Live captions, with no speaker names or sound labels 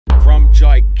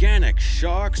gigantic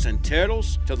sharks and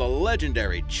turtles to the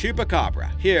legendary Chupacabra,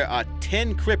 here are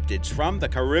 10 cryptids from the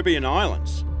Caribbean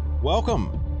islands.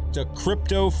 Welcome to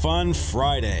Crypto Fun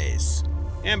Fridays.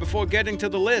 And before getting to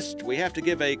the list, we have to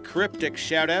give a cryptic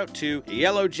shout out to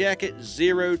Yellow Jacket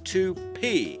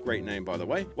 02P. Great name, by the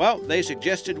way. Well, they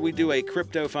suggested we do a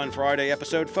Crypto Fun Friday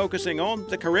episode focusing on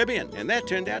the Caribbean, and that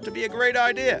turned out to be a great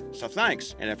idea. So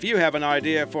thanks. And if you have an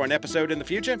idea for an episode in the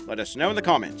future, let us know in the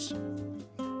comments.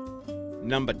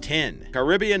 Number 10.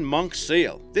 Caribbean monk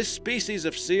seal. This species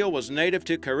of seal was native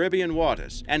to Caribbean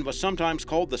waters and was sometimes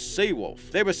called the sea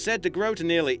wolf. They were said to grow to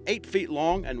nearly 8 feet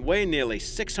long and weigh nearly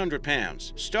 600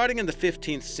 pounds. Starting in the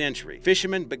 15th century,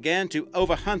 fishermen began to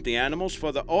overhunt the animals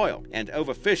for the oil, and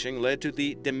overfishing led to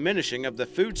the diminishing of the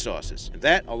food sources.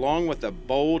 That, along with a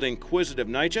bold, inquisitive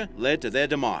nature, led to their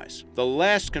demise. The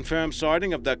last confirmed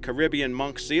sighting of the Caribbean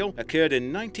monk seal occurred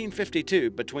in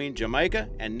 1952 between Jamaica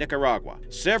and Nicaragua.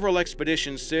 Several expeditions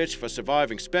searched for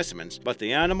surviving specimens, but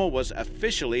the animal was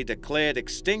officially declared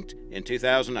extinct in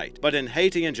 2008. But in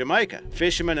Haiti and Jamaica,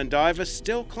 fishermen and divers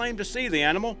still claim to see the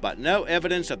animal, but no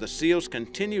evidence of the seal's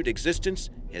continued existence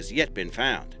has yet been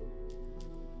found.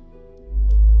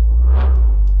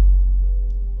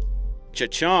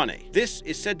 Chickcharney. This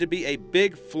is said to be a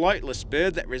big flightless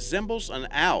bird that resembles an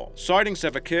owl. Sightings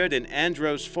have occurred in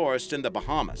Andros Forest in the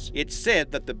Bahamas. It's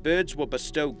said that the birds will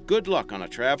bestow good luck on a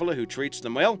traveler who treats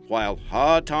them well, while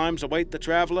hard times await the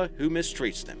traveler who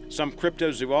mistreats them. Some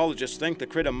cryptozoologists think the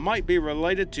critter might be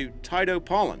related to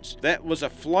Tytopollens. That was a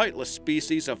flightless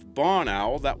species of barn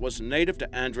owl that was native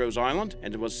to Andros Island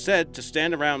and was said to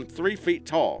stand around 3 feet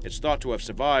tall. It's thought to have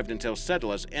survived until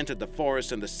settlers entered the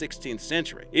forest in the 16th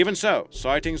century. Even so,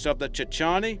 sightings of the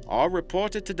Chickcharney are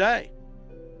reported today.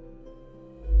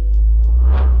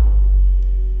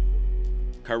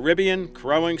 Caribbean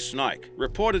crowing snake.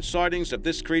 Reported sightings of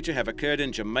this creature have occurred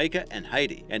in Jamaica and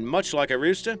Haiti, and much like a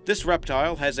rooster, this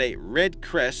reptile has a red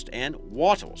crest and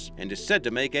wattles, and is said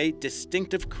to make a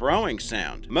distinctive crowing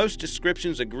sound. Most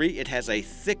descriptions agree it has a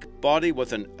thick body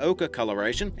with an ochre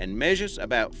coloration and measures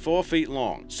about 4 feet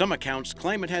long. Some accounts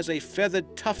claim it has a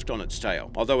feathered tuft on its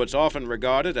tail. Although it's often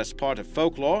regarded as part of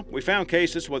folklore, we found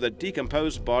cases where the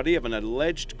decomposed body of an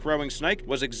alleged crowing snake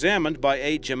was examined by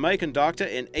a Jamaican doctor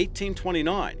in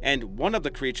 1829. And one of the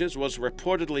creatures was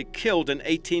reportedly killed in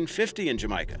 1850 in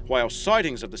Jamaica. While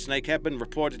sightings of the snake have been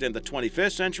reported in the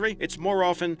 21st century, it's more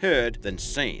often heard than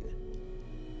seen.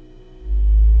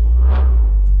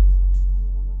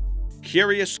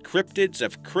 Curious Cryptids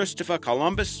of Christopher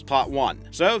Columbus, Part 1.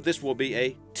 So this will be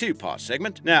a two-part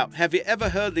segment. Now, have you ever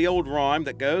heard the old rhyme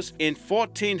that goes, "In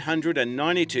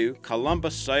 1492,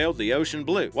 Columbus sailed the ocean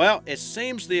blue"? Well, it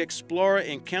seems the explorer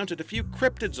encountered a few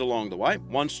cryptids along the way.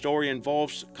 One story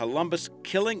involves Columbus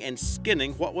killing and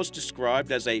skinning what was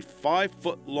described as a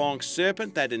 5-foot-long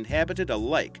serpent that inhabited a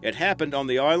lake. It happened on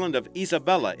the island of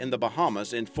Isabella in the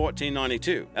Bahamas in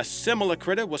 1492. A similar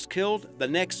critter was killed the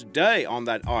next day on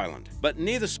that island, but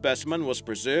neither specimen was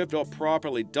preserved or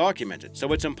properly documented,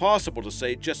 so it's impossible to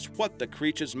say just what the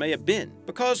creatures may have been.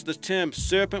 Because the term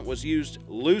serpent was used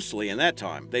loosely in that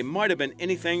time, they might have been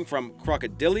anything from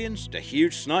crocodilians to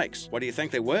huge snakes. What do you think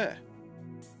they were?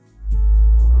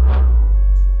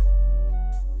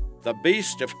 The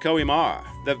Beast of Cojimar.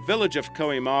 The village of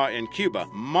Koe-hee-marr in Cuba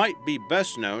might be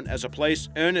best known as a place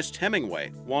Ernest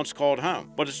Hemingway once called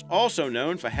home, but it's also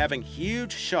known for having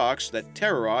huge sharks that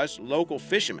terrorized local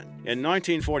fishermen. In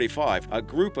 1945, a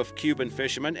group of Cuban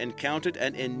fishermen encountered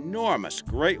an enormous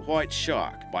great white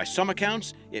shark. By some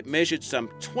accounts, it measured some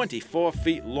 24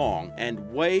 feet long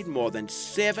and weighed more than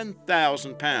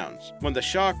 7,000 pounds. When the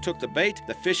shark took the bait,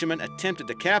 the fishermen attempted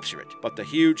to capture it, but the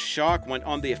huge shark went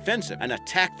on the offensive and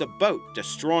attacked the boat,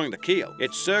 destroying the keel.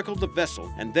 It circled the vessel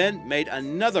and then made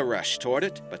another rush toward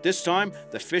it, but this time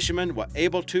the fishermen were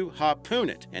able to harpoon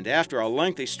it, and after a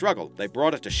lengthy struggle, they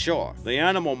brought it to shore. The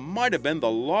animal might have been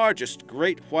the largest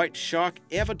great white shark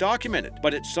ever documented,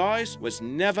 but its size was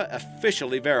never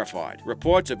officially verified.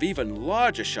 Reports of even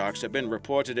larger sharks have been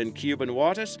reported in Cuban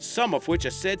waters, some of which are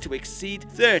said to exceed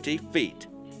 30 feet.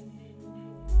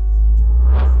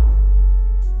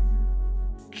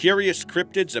 Curious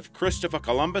Cryptids of Christopher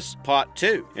Columbus, Part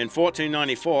 2. In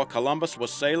 1494, Columbus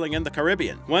was sailing in the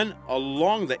Caribbean when,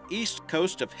 along the east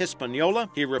coast of Hispaniola,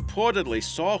 he reportedly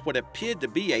saw what appeared to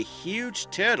be a huge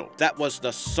turtle that was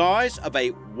the size of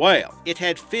a whale. It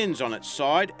had fins on its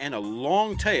side and a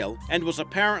long tail, and was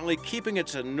apparently keeping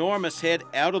its enormous head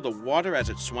out of the water as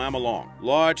it swam along.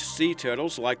 Large sea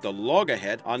turtles like the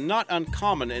loggerhead are not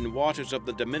uncommon in waters of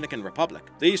the Dominican Republic.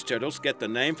 These turtles get the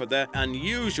name for their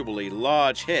unusually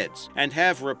large heads and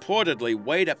have reportedly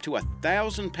weighed up to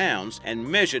 1,000 pounds and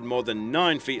measured more than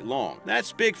 9 feet long.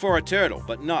 That's big for a turtle,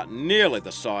 but not nearly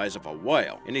the size of a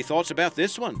whale. Any thoughts about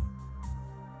this one?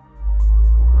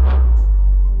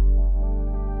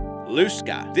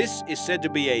 Lusca. This is said to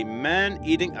be a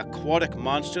man-eating aquatic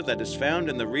monster that is found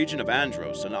in the region of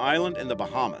Andros, an island in the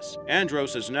Bahamas.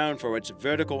 Andros is known for its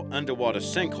vertical underwater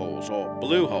sinkholes, or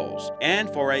blue holes, and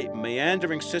for a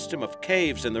meandering system of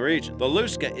caves in the region. The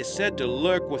Lusca is said to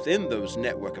lurk within those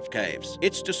network of caves.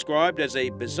 It's described as a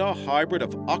bizarre hybrid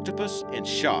of octopus and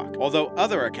shark, although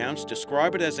other accounts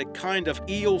describe it as a kind of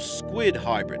eel-squid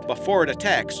hybrid. Before it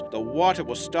attacks, the water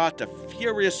will start to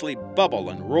furiously bubble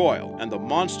and roil, and the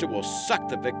monster will suck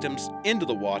the victims into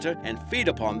the water and feed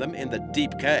upon them in the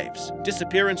deep caves.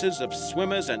 Disappearances of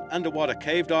swimmers and underwater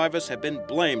cave divers have been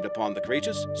blamed upon the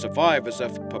creatures. Survivors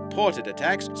of purported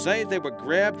attacks say they were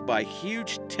grabbed by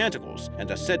huge tentacles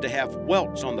and are said to have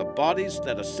welts on the bodies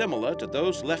that are similar to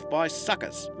those left by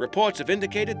suckers. Reports have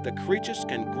indicated the creatures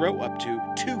can grow up to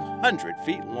 200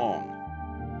 feet long.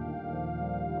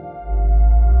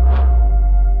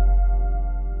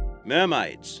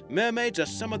 Mermaids. Mermaids are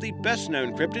some of the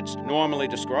best-known cryptids, normally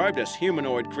described as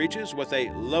humanoid creatures with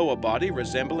a lower body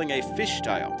resembling a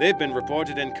fishtail. They've been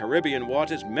reported in Caribbean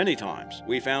waters many times.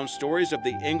 We found stories of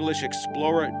the English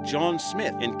explorer John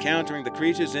Smith encountering the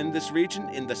creatures in this region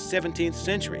in the 17th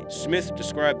century. Smith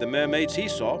described the mermaids he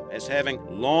saw as having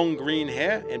long green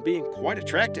hair and being quite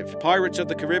attractive. Pirates of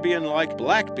the Caribbean like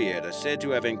Blackbeard are said to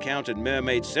have encountered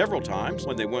mermaids several times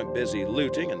when they weren't busy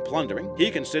looting and plundering. He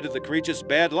considered the creatures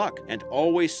bad luck and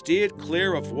always steered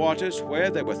clear of waters where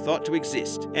they were thought to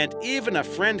exist. And even a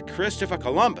friend, Christopher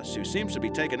Columbus, who seems to be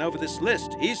taking over this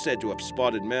list, he's said to have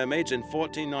spotted mermaids in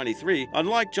 1493.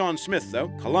 Unlike John Smith, though,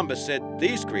 Columbus said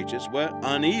these creatures were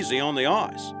uneasy on the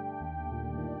eyes.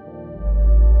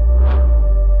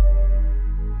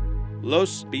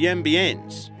 Los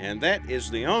Bienbiens, and that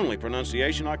is the only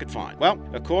pronunciation I could find. Well,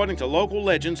 according to local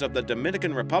legends of the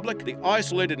Dominican Republic, the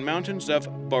isolated mountains of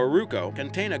Baruco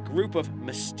contain a group of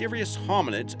mysterious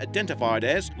hominids identified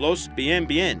as Los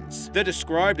Bienbiens. They're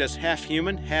described as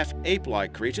half-human,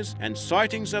 half-ape-like creatures, and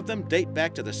sightings of them date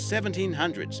back to the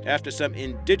 1700s, after some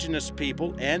indigenous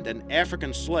people and an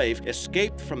African slave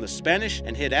escaped from the Spanish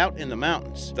and hid out in the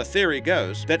mountains. The theory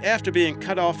goes that after being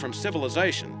cut off from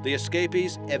civilization, the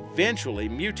escapees eventually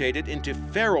mutated into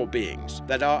feral beings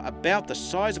that are about the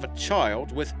size of a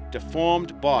child with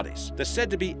deformed bodies. They're said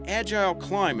to be agile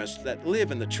climbers that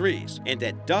live in the trees, and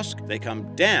at dusk they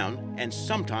come down and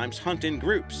sometimes hunt in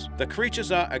groups. The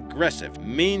creatures are aggressive,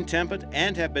 mean-tempered,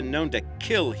 and have been known to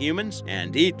kill humans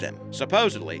and eat them.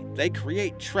 Supposedly, they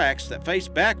create tracks that face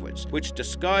backwards, which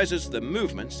disguises the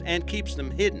movements and keeps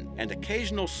them hidden, and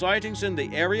occasional sightings in the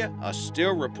area are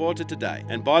still reported today.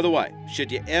 And by the way,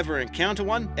 should you ever encounter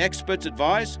one, experts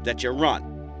advise that you run.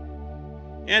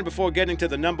 And before getting to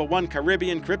the #1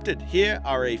 Caribbean cryptid, here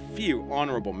are a few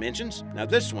honorable mentions. Now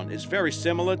this one is very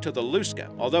similar to the Lusca.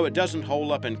 Although it doesn't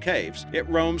hole up in caves, it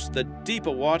roams the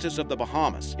deeper waters of the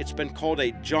Bahamas. It's been called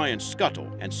a giant scuttle,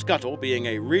 and scuttle being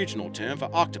a regional term for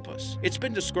octopus. It's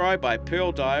been described by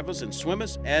pearl divers and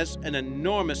swimmers as an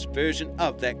enormous version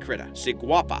of that critter,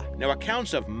 Siguapa. Now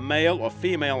accounts of male or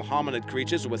female hominid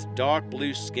creatures with dark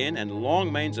blue skin and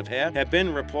long manes of hair have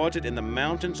been reported in the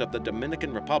mountains of the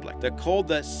Dominican Republic. They're called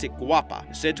the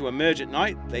Siguapa. Said to emerge at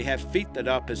night, they have feet that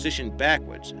are positioned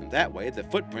backwards, and that way the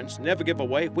footprints never give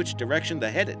away which direction they're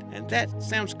headed. And that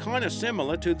sounds kind of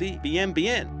similar to the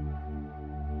Bien.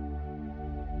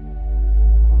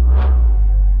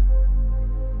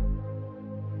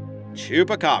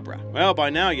 Chupacabra. Well, by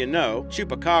now you know,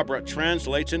 Chupacabra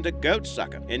translates into goat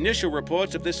sucker. Initial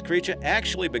reports of this creature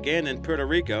actually began in Puerto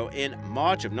Rico in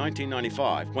March of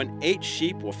 1995, when 8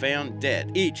 sheep were found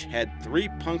dead. Each had 3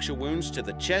 puncture wounds to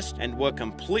the chest and were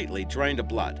completely drained of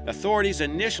blood. Authorities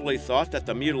initially thought that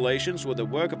the mutilations were the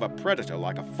work of a predator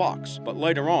like a fox, but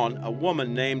later on, a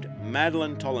woman named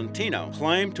Madeline Tolentino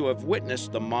claimed to have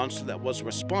witnessed the monster that was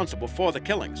responsible for the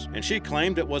killings, and she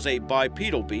claimed it was a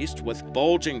bipedal beast with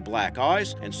bulging black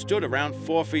eyes and stood around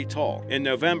 4 feet tall. In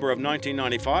November of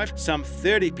 1995, some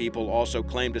 30 people also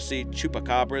claimed to see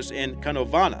chupacabras in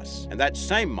Canovanas, and that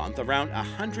same month around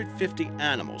 150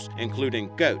 animals,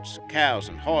 including goats, cows,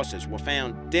 and horses, were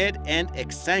found dead and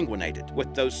exsanguinated,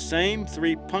 with those same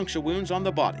 3 puncture wounds on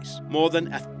the bodies. More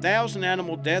than 1,000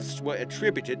 animal deaths were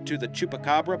attributed to the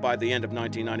chupacabra by the end of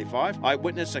 1995.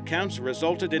 Eyewitness accounts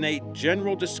resulted in a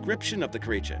general description of the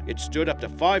creature. It stood up to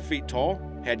 5 feet tall,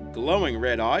 had glowing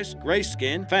red eyes, gray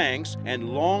skin, fangs, and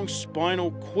long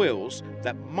spinal quills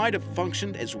that might have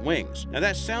functioned as wings. Now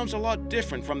that sounds a lot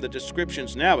different from the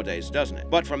descriptions nowadays, doesn't it?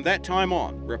 But from that time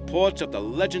on, reports of the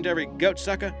legendary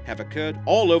goatsucker have occurred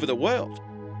all over the world.